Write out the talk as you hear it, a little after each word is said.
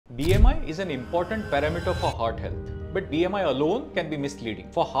BMI is an important parameter for heart health, but BMI alone can be misleading.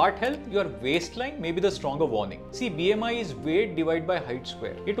 For heart health, your waistline may be the stronger warning. See, BMI is weight divided by height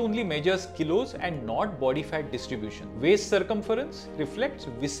square. It only measures kilos and not body fat distribution. Waist circumference reflects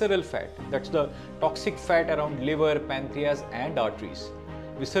visceral fat, that's the toxic fat around liver, pancreas and arteries.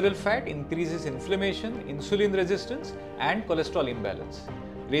 Visceral fat increases inflammation, insulin resistance and cholesterol imbalance,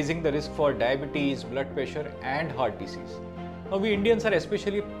 raising the risk for diabetes, blood pressure and heart disease. Now, we Indians are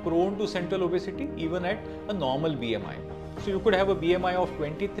especially prone to central obesity even at a normal BMI. So you could have a BMI of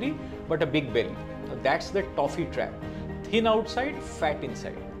 23 but a big belly. Now, that's the TOFI trap. Thin outside, fat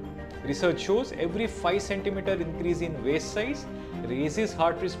inside. Research shows every 5 cm increase in waist size raises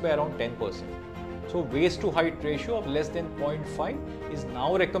heart risk by around 10%. So waist to height ratio of less than 0.5 is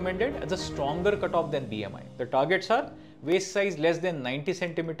now recommended as a stronger cutoff than BMI. The targets are waist size less than 90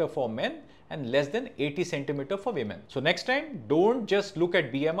 cm for men and less than 80 cm for women. So next time, don't just look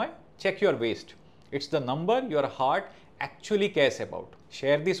at BMI, check your waist. It's the number your heart actually cares about.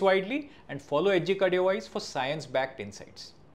 Share this widely and follow Cardiowise for science-backed insights.